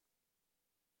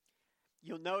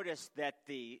You'll notice that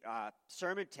the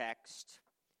sermon text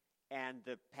and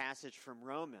the passage from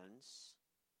Romans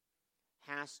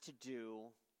has to do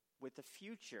with the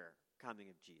future coming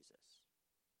of Jesus.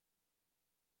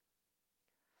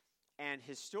 And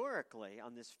historically,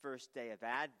 on this first day of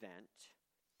Advent,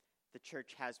 the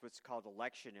church has what's called a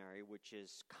lectionary, which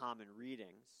is common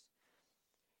readings.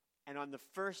 And on the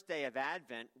first day of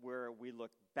Advent, where we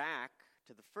look back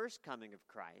to the first coming of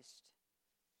Christ,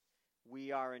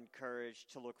 we are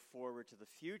encouraged to look forward to the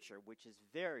future, which is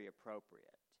very appropriate.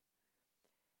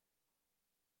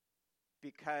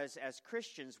 Because as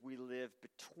Christians, we live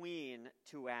between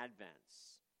two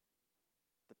Advents,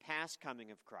 the past coming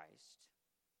of Christ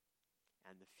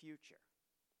and the future.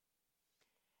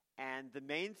 And the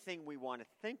main thing we want to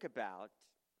think about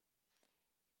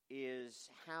is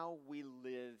how we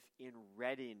live in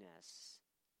readiness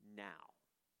now.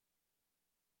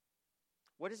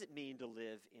 What does it mean to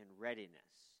live in readiness?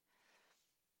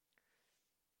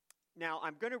 Now,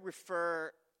 I'm going to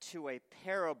refer to a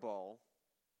parable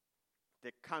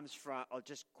that comes from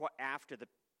just after the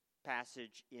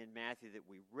passage in Matthew that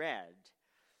we read.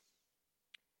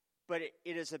 But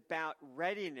it is about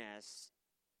readiness.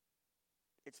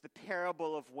 It's the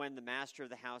parable of when the master of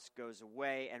the house goes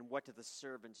away and what do the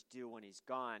servants do when he's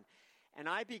gone. And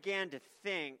I began to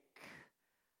think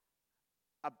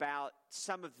about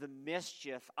some of the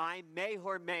mischief I may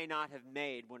or may not have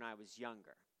made when I was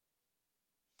younger.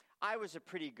 I was a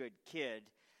pretty good kid,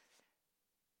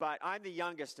 but I'm the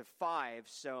youngest of 5,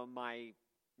 so my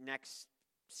next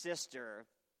sister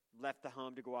left the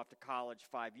home to go off to college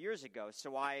 5 years ago.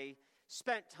 So I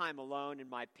spent time alone, and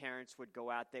my parents would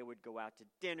go out. They would go out to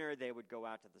dinner. They would go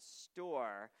out to the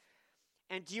store.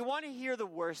 And do you want to hear the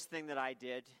worst thing that I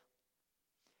did?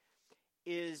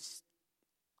 Is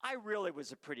I really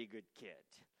was a pretty good kid.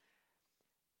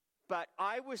 But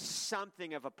I was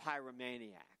something of a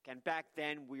pyromaniac. And back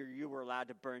then, you were allowed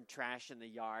to burn trash in the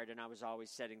yard, and I was always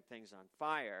setting things on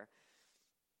fire.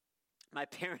 My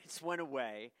parents went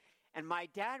away, and my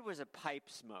dad was a pipe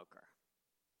smoker.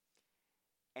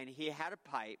 And he had a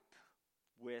pipe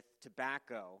with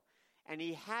tobacco, and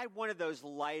he had one of those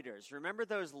lighters. Remember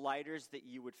those lighters that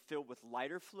you would fill with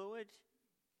lighter fluid?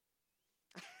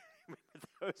 Remember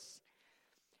those?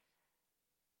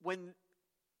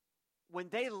 When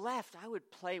they left, I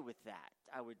would play with that.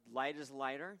 I would light his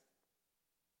lighter.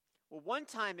 Well, one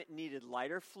time it needed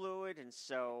lighter fluid, and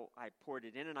so I poured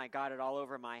it in, and I got it all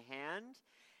over my hand.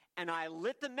 And I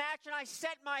lit the match, and I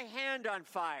set my hand on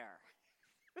fire.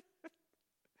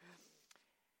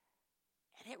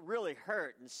 And it really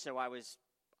hurt, and so I was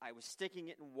sticking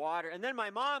it in water. And then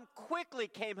my mom quickly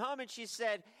came home, and she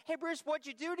said, "Hey, Bruce, what'd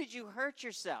you do? Did you hurt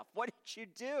yourself? What did you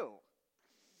do?"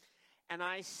 And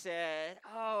I said,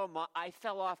 I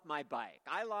fell off my bike.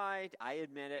 I lied. I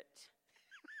admit it.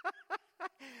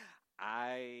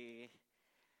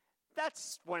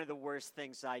 That's one of the worst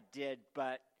things I did.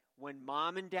 But when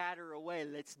Mom and Dad are away,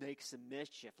 let's make some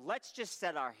mischief. Let's just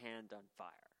set our hand on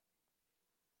fire.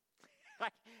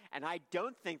 And I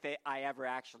don't think I ever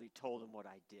actually told them what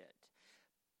I did.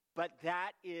 But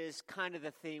that is kind of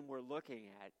the theme we're looking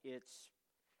at. It's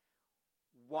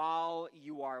while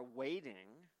you are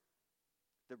waiting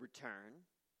the return,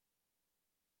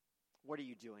 what are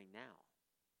you doing now?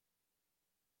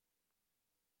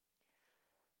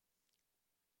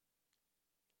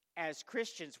 As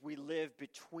Christians, we live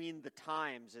between the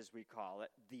times, as we call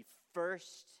it, the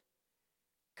first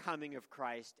coming of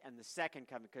Christ and the second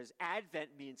coming, because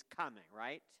Advent means coming,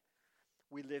 right?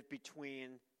 We live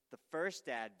between the first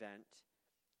Advent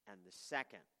and the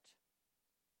second.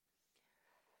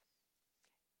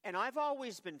 And I've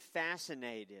always been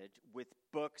fascinated with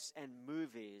books and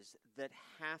movies that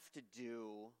have to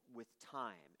do with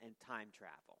time and time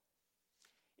travel.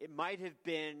 It might have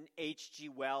been H.G.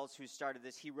 Wells who started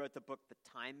this. He wrote the book The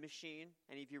Time Machine.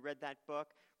 Any of you read that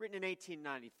book? Written in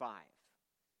 1895.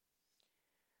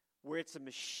 Where it's a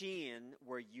machine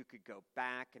where you could go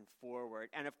back and forward.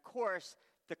 And of course,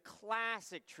 the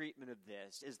classic treatment of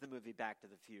this is the movie Back to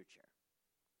the Future,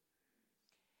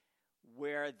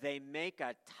 where they make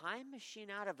a time machine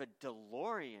out of a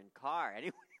DeLorean car.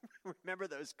 Anyone remember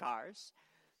those cars?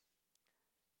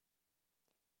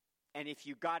 And if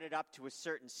you got it up to a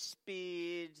certain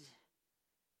speed,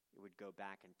 it would go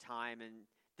back in time. And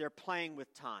they're playing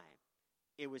with time.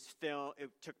 It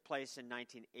took place in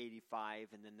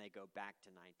 1985, and then they go back to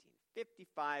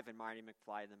 1955, and Marty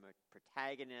McFly, the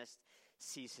protagonist,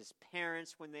 sees his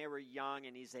parents when they were young,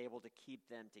 and he's able to keep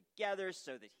them together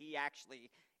so that he actually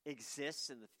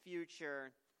exists in the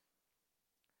future.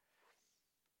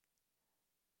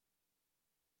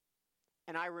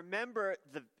 And I remember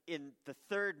in the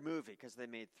third movie, because they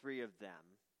made 3 of them,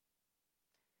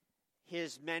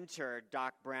 his mentor,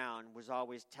 Doc Brown, was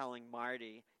always telling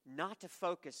Marty not to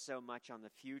focus so much on the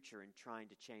future and trying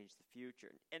to change the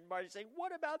future. And Marty's saying,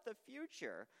 what about the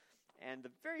future? And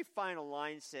the very final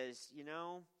line says,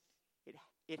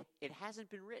 it hasn't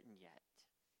been written yet.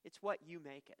 It's what you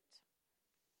make it.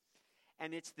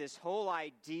 And it's this whole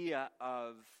idea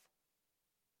of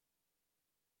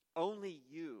only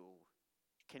you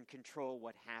can control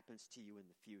what happens to you in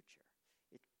the future.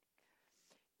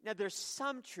 Now, there's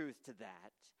some truth to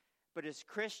that, but as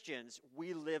Christians,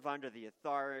 we live under the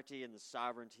authority and the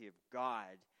sovereignty of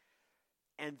God,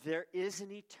 and there is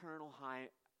an eternal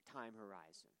time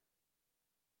horizon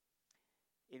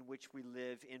in which we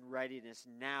live in readiness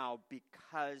now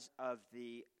because of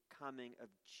the coming of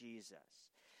Jesus.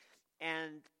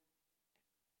 And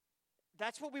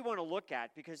that's what we want to look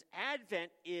at, because Advent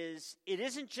it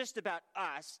isn't just about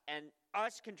us and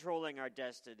us controlling our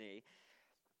destiny.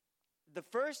 The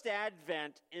first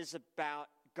Advent is about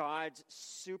God's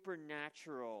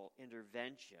supernatural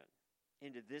intervention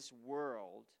into this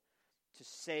world to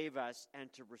save us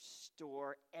and to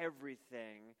restore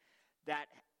everything that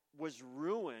was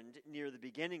ruined near the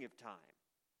beginning of time.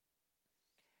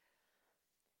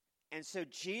 And so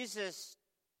Jesus,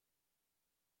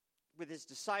 with his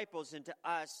disciples and to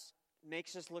us,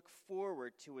 makes us look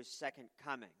forward to his second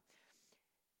coming.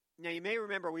 Now, you may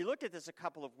remember, we looked at this a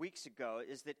couple of weeks ago,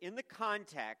 is that in the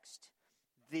context,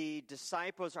 the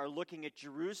disciples are looking at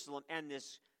Jerusalem and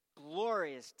this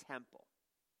glorious temple.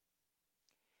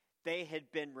 They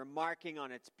had been remarking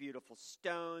on its beautiful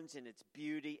stones and its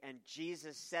beauty, and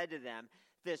Jesus said to them,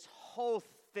 this whole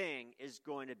thing is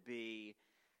going to be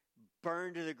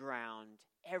burned to the ground.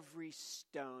 Every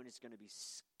stone is going to be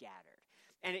scattered.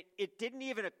 And it didn't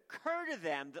even occur to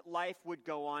them that life would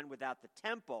go on without the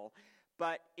temple,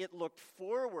 but it looked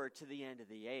forward to the end of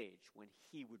the age when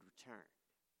he would return.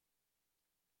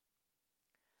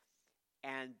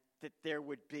 And that there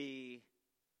would be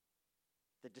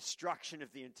the destruction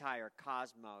of the entire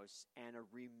cosmos and a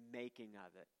remaking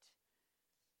of it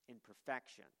in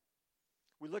perfection.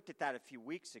 We looked at that a few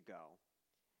weeks ago.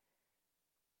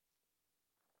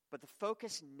 But the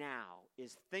focus now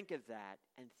is think of that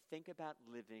and think about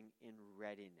living in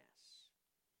readiness.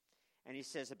 And he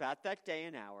says, about that day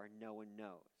and hour, no one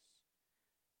knows.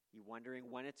 You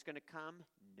wondering when it's going to come?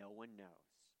 No one knows.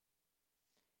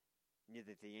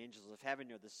 Neither the angels of heaven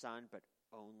nor the Son, but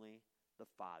only the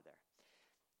Father.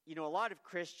 You know, a lot of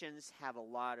Christians have a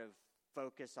lot of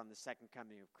focus on the second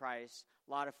coming of Christ,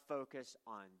 a lot of focus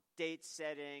on date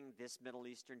setting. This Middle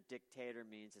Eastern dictator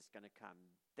means it's going to come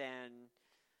then.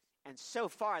 And so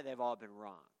far, they've all been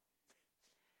wrong.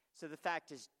 So the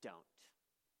fact is, don't.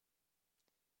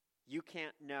 You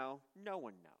can't know. No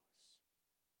one knows.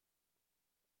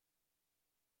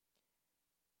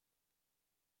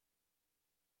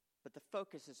 But the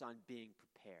focus is on being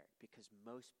prepared, because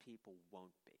most people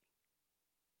won't be.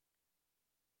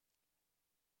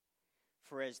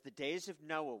 For as the days of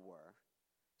Noah were,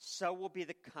 so will be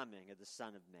the coming of the Son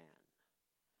of Man.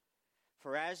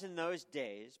 For as in those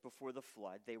days before the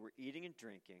flood, they were eating and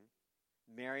drinking,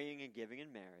 marrying and giving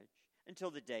in marriage, until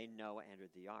the day Noah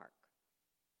entered the ark.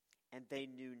 And they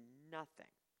knew nothing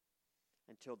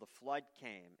until the flood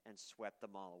came and swept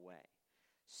them all away.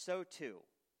 So too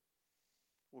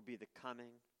will be the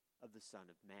coming of the Son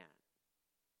of Man.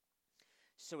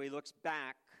 So he looks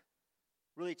back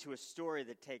really to a story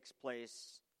that takes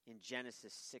place in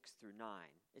Genesis 6 through 9.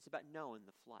 It's about Noah and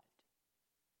the flood.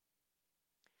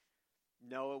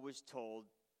 Noah was told,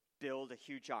 build a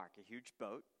huge ark, a huge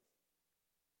boat.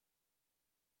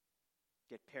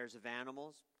 Get pairs of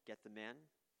animals, get them in,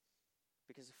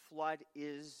 because a flood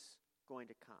is going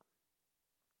to come.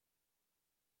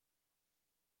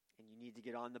 And you need to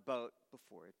get on the boat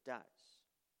before it does.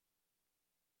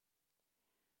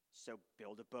 So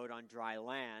build a boat on dry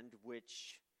land,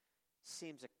 which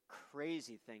seems a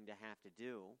crazy thing to have to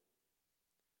do.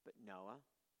 But Noah,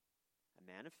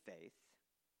 a man of faith,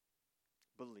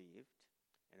 believed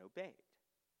and obeyed.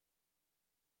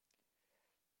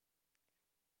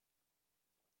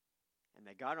 And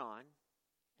they got on,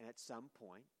 and at some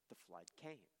point, the flood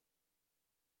came.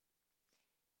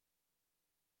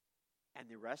 And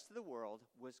the rest of the world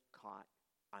was caught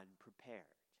unprepared.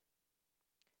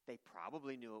 They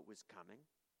probably knew it was coming,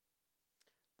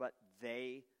 but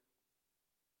they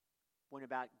went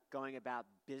about going about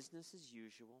business as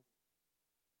usual,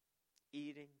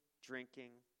 eating,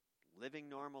 drinking, living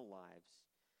normal lives,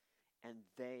 and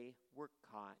they were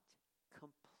caught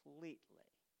completely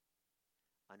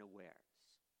unawares.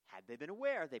 Had they been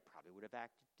aware, they probably would have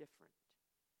acted different.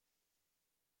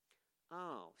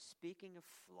 Oh, speaking of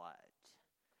flood,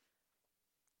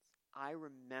 I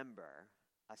remember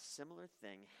a similar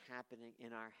thing happening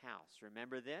in our house.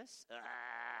 Remember this?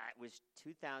 It was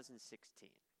 2016.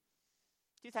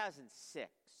 2006. It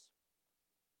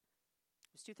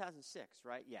was 2006,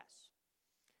 right? Yes.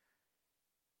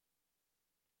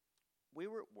 We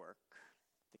were at work.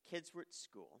 The kids were at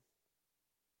school.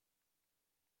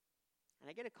 And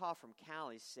I get a call from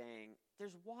Callie saying,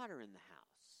 there's water in the house.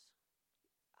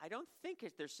 I don't think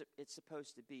it's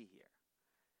supposed to be here.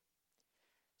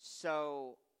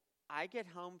 So I get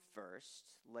home first,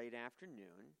 late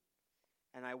afternoon,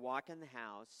 and I walk in the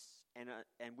house, and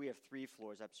we have 3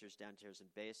 floors, upstairs, downstairs,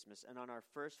 and basements. And on our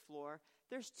first floor,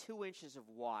 there's 2 inches of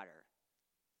water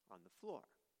on the floor.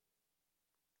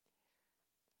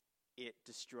 It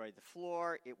destroyed the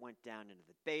floor. It went down into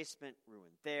the basement,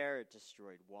 ruined there. It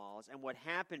destroyed walls. And what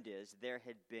happened is there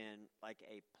had been like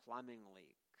a plumbing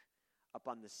leak up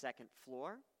on the 2nd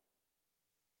floor.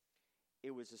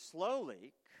 It was a slow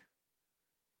leak,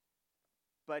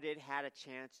 but it had a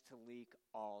chance to leak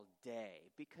all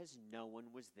day because no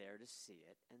one was there to see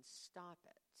it and stop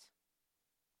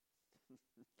it.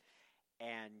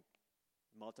 And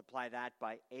multiply that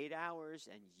by 8 hours,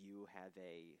 and you have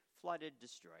a flooded,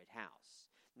 destroyed house.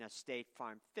 Now, State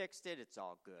Farm fixed it. It's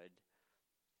all good.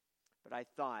 But I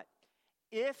thought,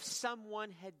 if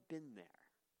someone had been there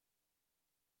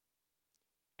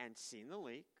and seen the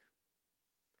leak,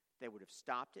 they would have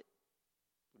stopped it.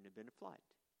 Wouldn't have been a flood.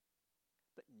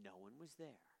 But no one was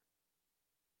there.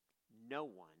 No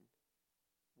one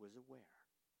was aware.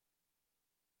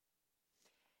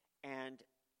 And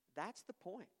that's the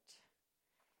point,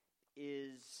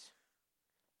 is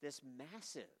this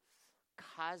massive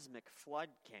cosmic flood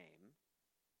came,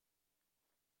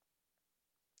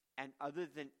 and other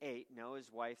than 8, Noah's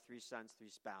wife, 3 sons, 3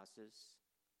 spouses,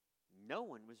 no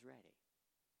one was ready.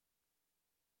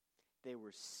 They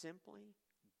were simply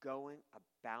going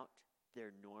about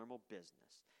their normal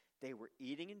business. They were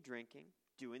eating and drinking,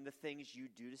 doing the things you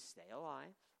do to stay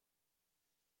alive,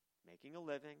 making a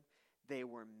living. They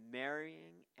were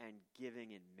marrying and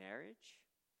giving in marriage.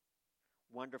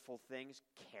 Wonderful things,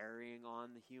 carrying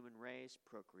on the human race,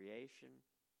 procreation.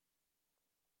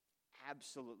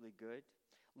 Absolutely good.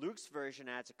 Luke's version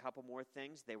adds a couple more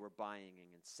things. They were buying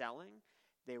and selling.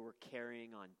 They were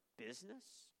carrying on business.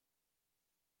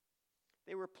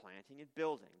 They were planting and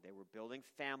building. They were building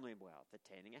family wealth,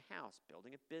 attaining a house,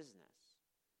 building a business.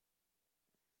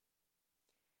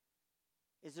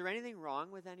 Is there anything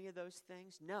wrong with any of those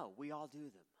things? No, we all do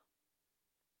them.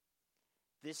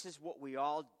 This is what we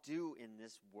all do in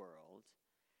this world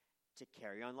to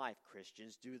carry on life.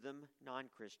 Christians do them,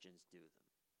 non-Christians do them.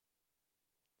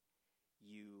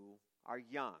 You are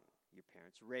young. Your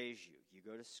parents raise you. You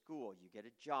go to school. You get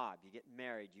a job. You get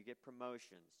married. You get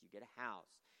promotions. You get a house.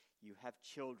 You have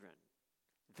children.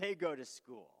 They go to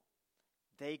school.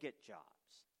 They get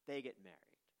jobs. They get married.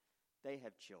 They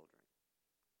have children.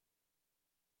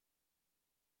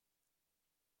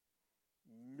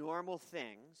 Normal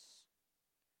things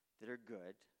that are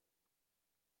good.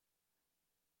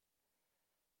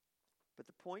 But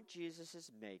the point Jesus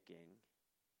is making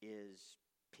is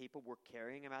people were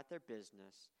carrying about their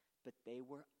business, but they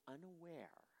were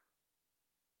unaware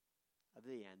of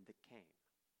the end that came.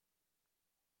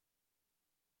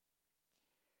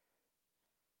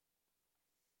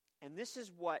 And this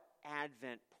is what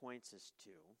Advent points us to,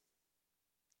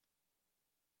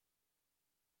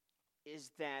 is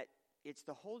that it's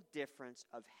the whole difference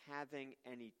of having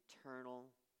an eternal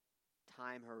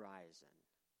time horizon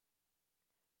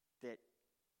that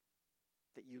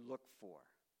you look for.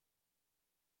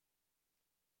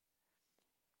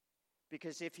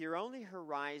 Because if your only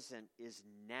horizon is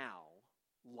now,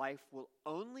 life will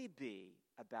only be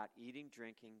about eating,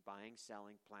 drinking, buying,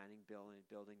 selling, planning,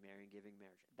 building, marrying, giving,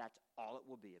 marriage. That's all it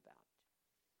will be about.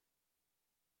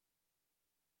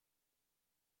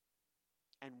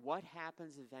 And what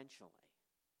happens eventually?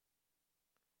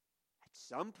 At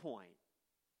some point,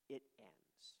 it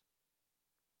ends.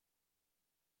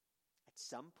 At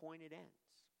some point, it ends.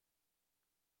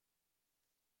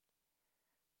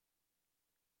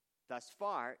 Thus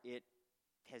far, it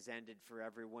has ended for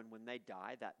everyone when they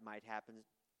die. That might happen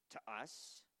to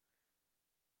us,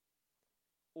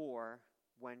 or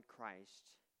when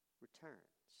Christ returns.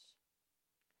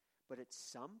 But at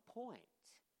some point,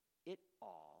 it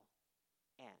all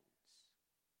ends.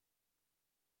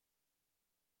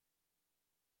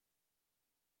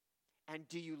 And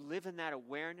do you live in that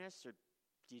awareness, or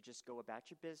do you just go about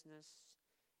your business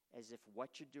as if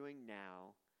what you're doing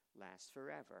now lasts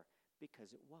forever?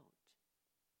 Because it won't.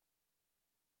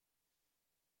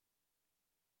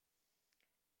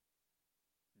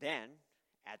 Then,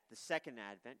 at the second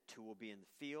advent, 2 will be in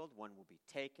the field, 1 will be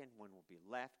taken, 1 will be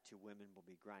left. 2 women will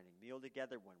be grinding meal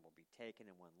together, 1 will be taken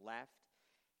and 1 left.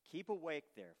 Keep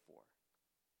awake, therefore,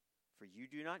 for you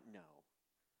do not know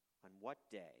on what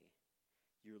day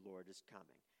your Lord is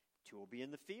coming. 2 will be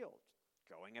in the field,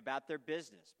 going about their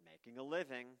business, making a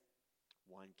living.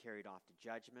 1 carried off to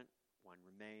judgment, 1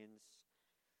 remains.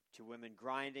 2 women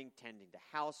grinding, tending to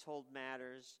household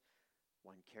matters,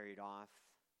 1 carried off,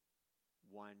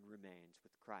 1 remains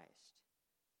with Christ.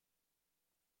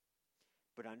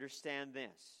 But understand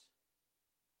this: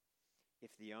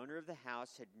 if the owner of the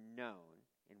house had known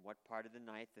in what part of the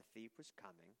night the thief was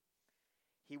coming,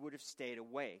 he would have stayed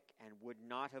awake and would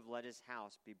not have let his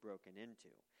house be broken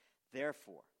into.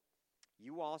 Therefore,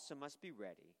 you also must be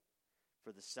ready,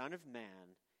 for the Son of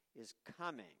Man is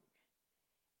coming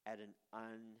at an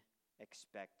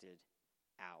unexpected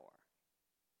hour.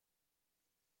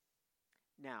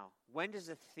 Now, when does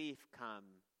a thief come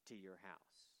to your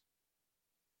house?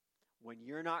 When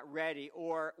you're not ready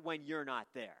or when you're not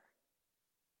there.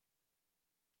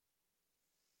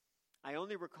 I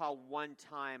only recall one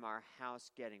time our house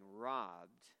getting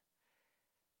robbed.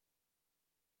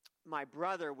 My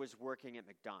brother was working at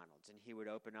McDonald's, and he would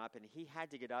open up, and he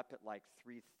had to get up at like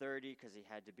 3:30 because he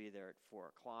had to be there at 4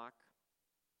 o'clock.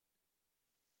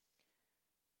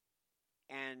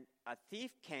 And a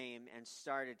thief came and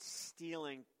started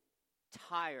stealing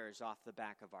tires off the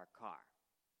back of our car.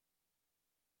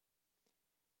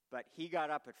 But he got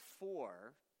up at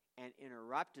 4 and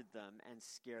interrupted them and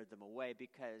scared them away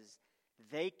because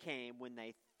they came when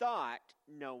they thought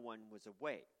no one was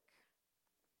awake.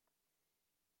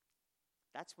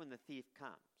 That's when the thief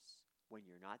comes, when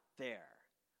you're not there,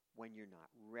 when you're not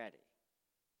ready.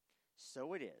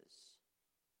 So it is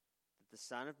that the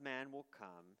Son of Man will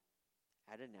come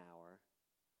at an hour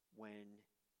when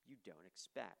you don't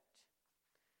expect.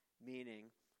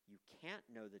 Meaning, you can't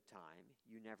know the time,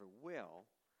 you never will.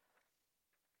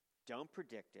 Don't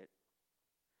predict it.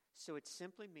 So it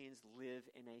simply means live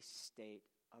in a state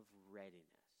of readiness.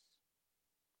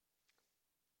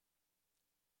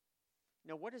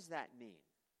 Now, what does that mean?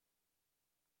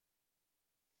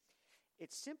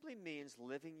 It simply means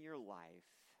living your life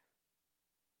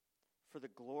for the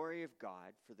glory of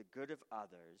God, for the good of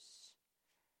others,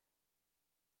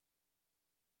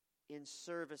 in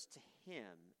service to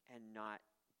Him and not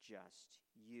just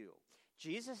you.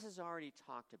 Jesus has already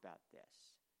talked about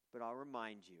this, but I'll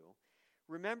remind you.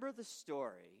 Remember the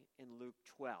story in Luke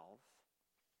 12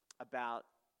 about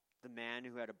the man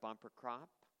who had a bumper crop?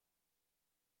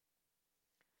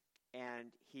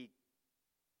 And he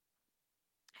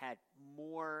had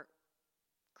more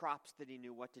crops that he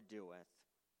knew what to do with.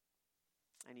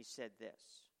 And he said this.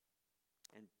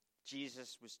 And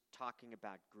Jesus was talking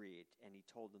about greed, and he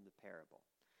told them the parable.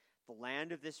 The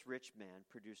land of this rich man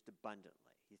produced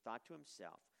abundantly. He thought to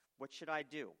himself, what should I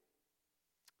do?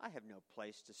 I have no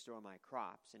place to store my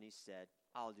crops. And he said,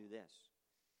 I'll do this.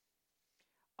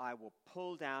 I will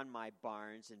pull down my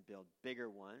barns and build bigger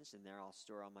ones, and there I'll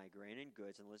store all my grain and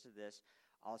goods. And listen to this.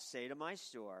 I'll say to my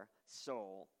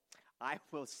soul, I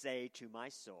will say to my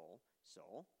soul,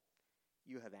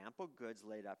 you have ample goods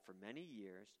laid up for many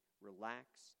years. Relax,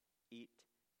 eat,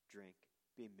 drink,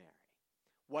 be merry.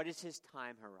 What is his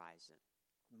time horizon?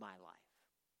 My life.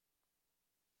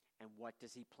 And what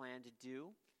does he plan to do?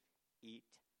 Eat,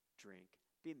 drink,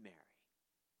 be merry.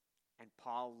 And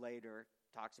Paul later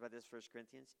talks about this, 1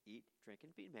 Corinthians, eat, drink,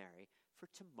 and be merry, for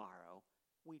tomorrow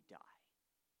we die.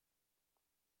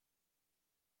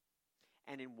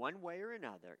 And in one way or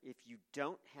another, if you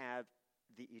don't have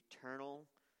the eternal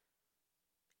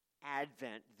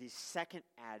advent, the second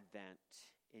advent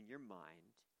in your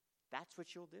mind, that's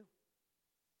what you'll do.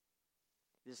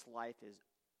 This life is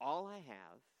all I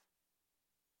have,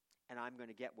 and I'm going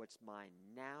to get what's mine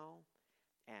now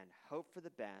and hope for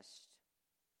the best.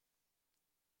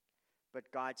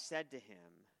 But God said to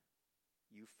him,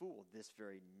 you fool, this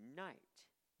very night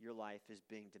your life is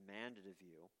being demanded of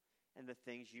you, and the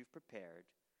things you've prepared,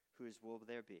 whose will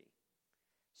there be?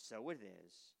 So it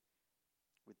is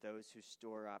with those who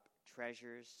store up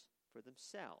treasures for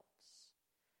themselves,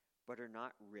 but are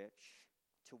not rich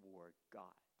toward God.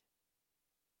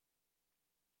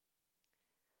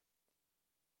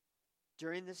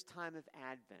 During this time of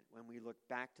Advent, when we look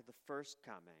back to the first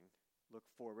coming, look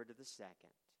forward to the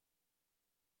second.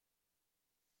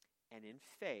 And in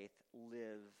faith,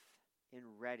 live in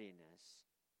readiness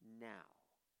now.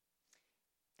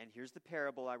 And here's the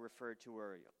parable I referred to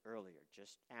earlier,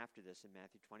 just after this in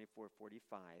Matthew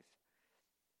 24:45.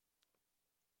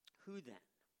 Who then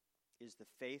is the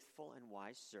faithful and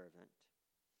wise servant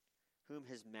whom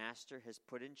his master has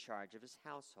put in charge of his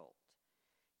household,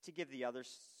 to give the other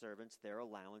servants their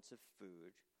allowance of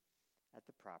food at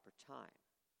the proper time.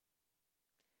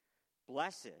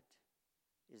 Blessed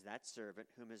is that servant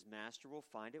whom his master will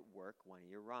find at work when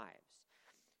he arrives.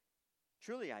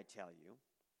 Truly, I tell you,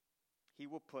 he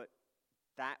will put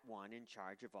that one in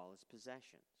charge of all his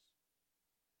possessions.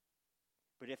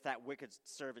 But if that wicked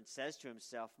servant says to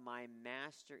himself, my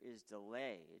master is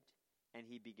delayed, and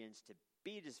he begins to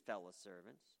beat his fellow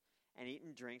servants and eat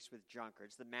and drinks with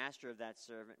drunkards, the master of that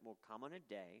servant will come on a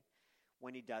day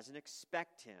when he doesn't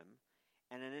expect him,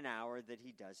 and in an hour that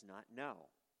he does not know.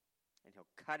 And he'll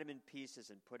cut him in pieces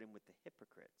and put him with the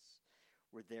hypocrites,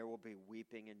 where there will be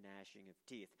weeping and gnashing of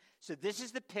teeth. So this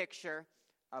is the picture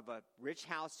of a rich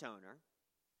house owner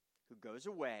who goes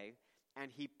away,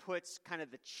 and he puts kind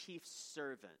of the chief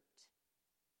servant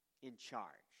in charge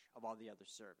of all the other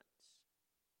servants.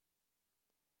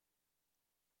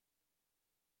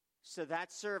 So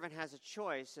that servant has a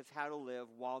choice of how to live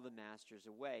while the master's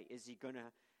away. Is he going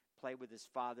to play with his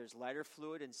father's lighter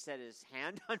fluid and set his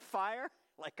hand on fire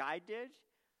like I did?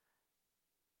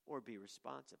 Or be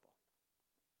responsible?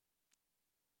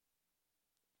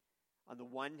 On the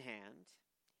one hand,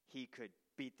 he could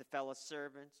beat the fellow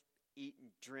servants, eat and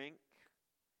drink,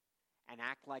 and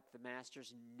act like the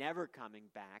master's never coming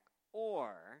back,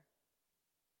 or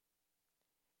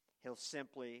he'll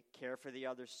simply care for the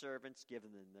other servants, give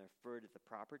them their food at the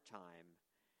proper time,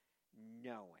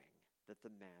 knowing that the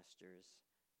master's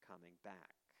coming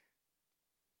back.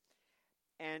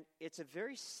 And it's a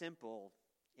very simple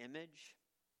image,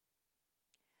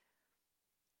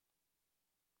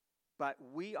 but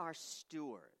we are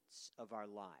stewards of our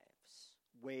lives,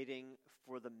 waiting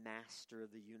for the master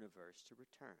of the universe to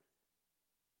return.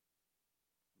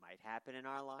 Might happen in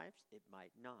our lives, it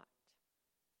might not.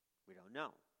 We don't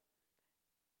know.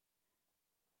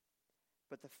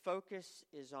 But the focus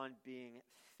is on being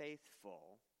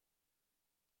faithful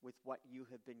with what you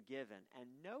have been given. And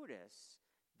notice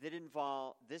that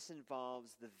this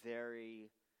involves the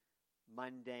very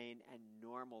mundane and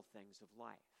normal things of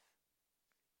life.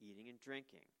 Eating and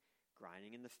drinking,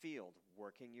 grinding in the field,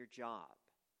 working your job,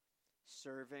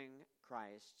 serving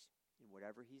Christ in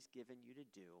whatever he's given you to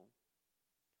do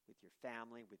with your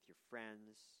family, with your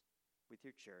friends, with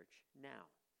your church now.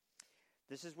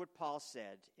 This is what Paul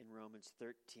said in Romans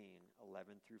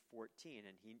 13:11 through 14,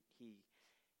 and he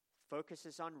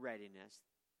focuses on readiness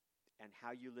and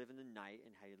how you live in the night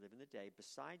and how you live in the day.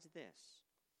 Besides this,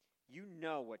 you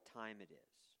know what time it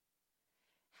is,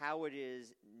 how it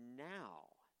is now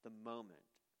the moment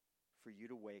for you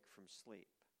to wake from sleep.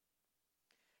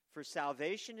 For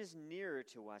salvation is nearer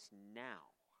to us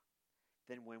now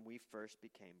than when we first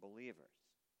became believers.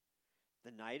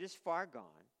 The night is far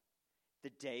gone,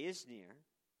 the day is near.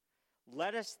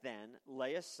 Let us then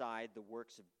lay aside the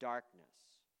works of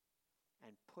darkness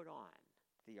and put on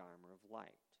the armor of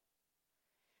light.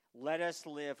 Let us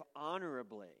live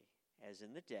honorably as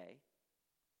in the day,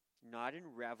 not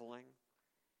in reveling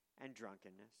and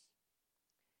drunkenness,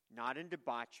 not in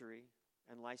debauchery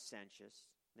and licentiousness,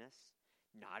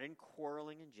 not in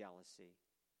quarreling and jealousy.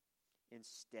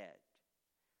 Instead,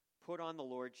 put on the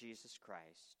Lord Jesus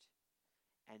Christ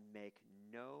and make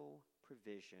no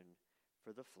provision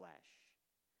for the flesh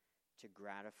to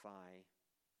gratify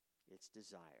its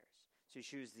desires. So he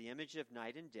shows the image of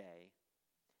night and day.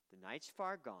 The night's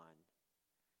far gone,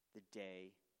 the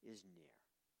day is near.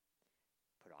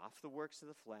 Put off the works of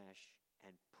the flesh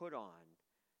and put on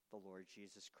the Lord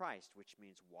Jesus Christ, which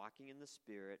means walking in the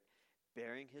Spirit,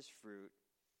 bearing his fruit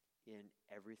in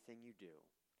everything you do.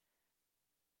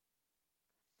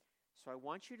 So I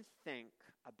want you to think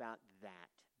about that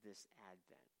this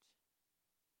Advent.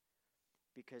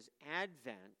 Because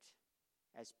Advent,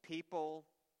 as people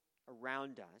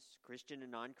around us, Christian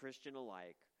and non-Christian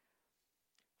alike,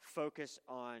 focus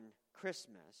on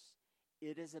Christmas,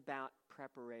 it is about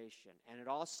preparation. And it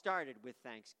all started with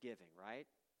Thanksgiving, right?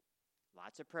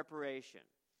 Lots of preparation.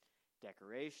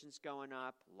 Decorations going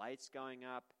up, lights going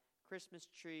up, Christmas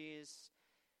trees.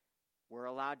 We're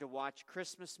allowed to watch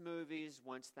Christmas movies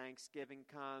once Thanksgiving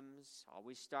comes.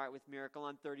 Always start with Miracle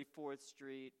on 34th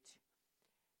Street.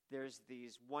 There's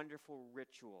these wonderful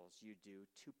rituals you do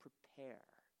to prepare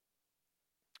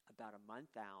about a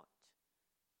month out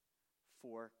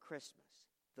for Christmas,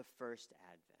 the first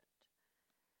Advent.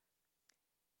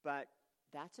 But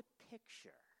that's a picture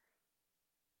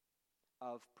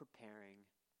of preparing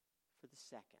for the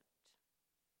second.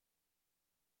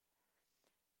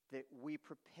 That we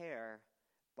prepare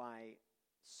by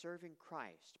serving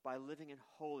Christ, by living in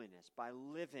holiness, by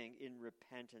living in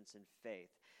repentance and faith,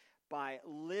 by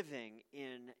living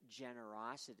in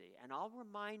generosity. And I'll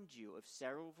remind you of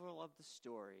several of the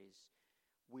stories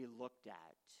we looked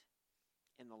at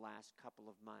in the last couple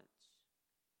of months.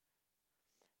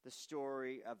 The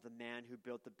story of the man who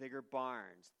built the bigger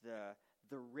barns, the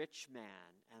rich man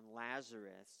and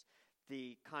Lazarus,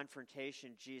 the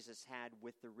confrontation Jesus had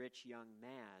with the rich young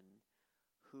man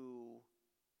who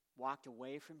walked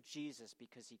away from Jesus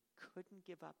because he couldn't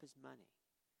give up his money.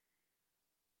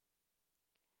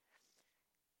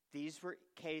 These were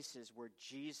cases where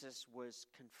Jesus was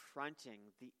confronting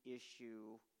the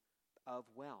issue of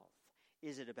wealth.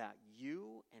 Is it about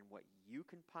you and what you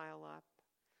can pile up?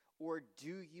 Or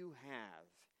do you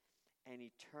have an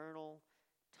eternal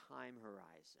time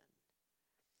horizon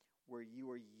where you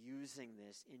are using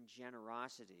this in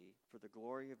generosity for the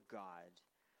glory of God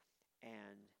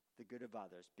and the good of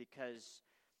others? Because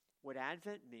what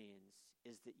Advent means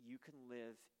is that you can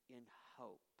live in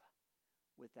hope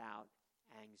without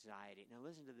anxiety. Now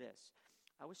listen to this.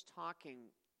 I was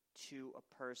talking to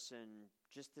a person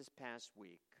just this past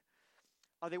week.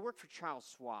 Oh, they work for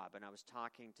Charles Schwab, and I was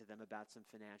talking to them about some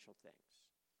financial things.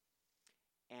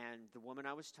 And the woman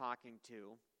I was talking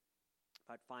to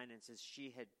about finances,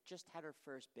 she had just had her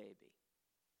first baby.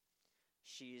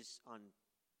 She's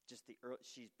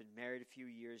been married a few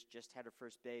years, just had her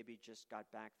first baby, just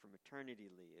got back from maternity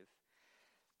leave.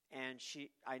 And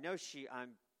I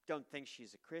don't think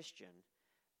she's a Christian,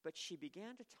 but she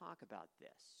began to talk about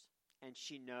this. And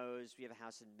she knows we have a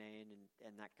house in Maine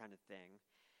and that kind of thing.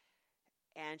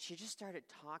 And she just started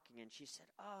talking, and she said,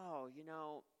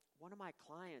 one of my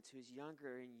clients who's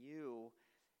younger than you,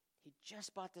 he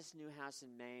just bought this new house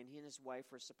in Maine. He and his wife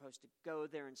were supposed to go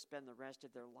there and spend the rest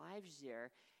of their lives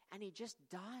there, and he just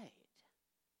died.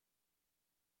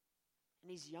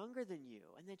 And he's younger than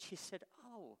you. And then she said,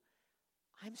 oh,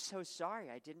 I'm so sorry.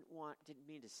 I didn't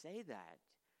mean to say that.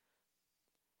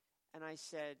 And I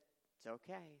said, it's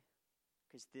okay,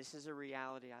 because this is a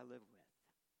reality I live with.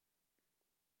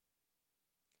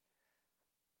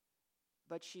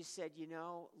 But she said,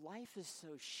 life is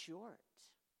so short.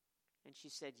 And she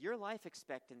said, your life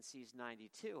expectancy is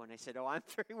 92. And I said, I'm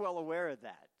very well aware of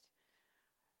that.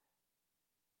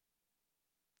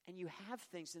 And you have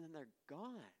things and then they're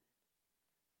gone.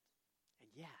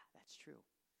 And yeah, that's true.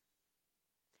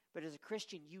 But as a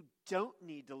Christian, you don't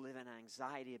need to live in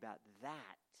anxiety about that,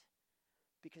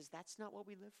 because that's not what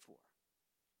we live for.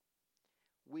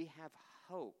 We have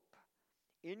hope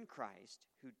in Christ,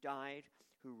 who died,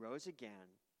 who rose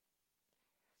again,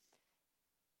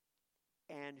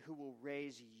 and who will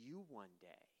raise you one day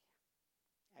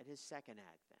at his second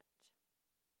advent.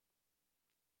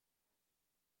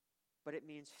 But it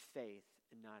means faith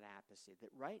and not apathy,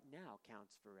 that right now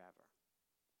counts forever.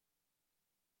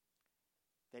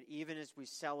 That even as we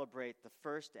celebrate the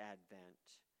first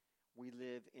advent, we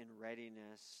live in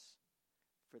readiness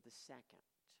for the second.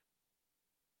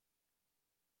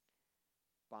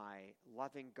 By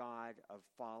loving God, of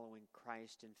following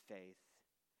Christ in faith,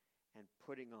 and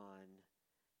putting on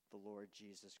the Lord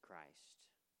Jesus Christ,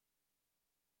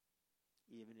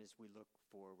 even as we look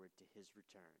forward to his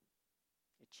return.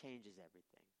 It changes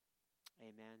everything.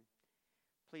 Amen.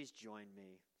 Please join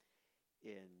me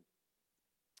in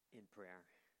prayer.